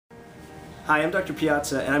Hi, I'm Dr.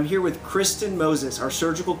 Piazza, and I'm here with Kristen Moses, our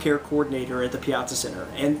surgical care coordinator at the Piazza Center.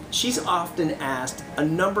 And she's often asked a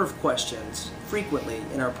number of questions frequently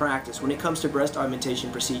in our practice when it comes to breast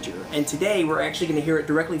augmentation procedure. And today we're actually going to hear it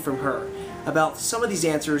directly from her about some of these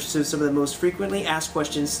answers to some of the most frequently asked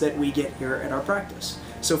questions that we get here at our practice.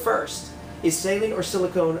 So first, is saline or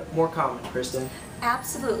silicone more common, Kristen?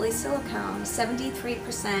 Absolutely silicone.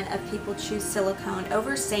 73% of people choose silicone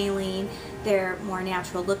over saline. They're more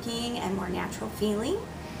natural looking and more natural feeling.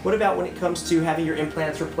 What about when it comes to having your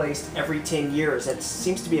implants replaced every 10 years? That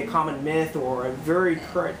seems to be a common myth or a very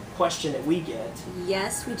current question that we get.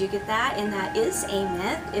 Yes, we do get that, and that is a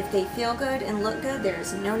myth. If they feel good and look good,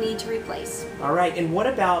 there's no need to replace. All right, and what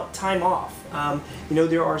about time off?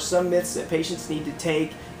 There are some myths that patients need to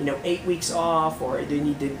take 8 weeks off, or they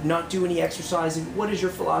need to not do any exercising. What is your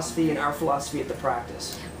philosophy and our philosophy at the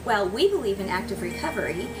practice? Well, we believe in active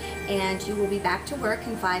recovery, and you will be back to work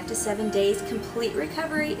in 5 to 7 days. Complete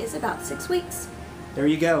recovery is about 6 weeks. There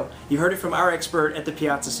you go. You heard it from our expert at the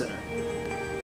Piazza Center.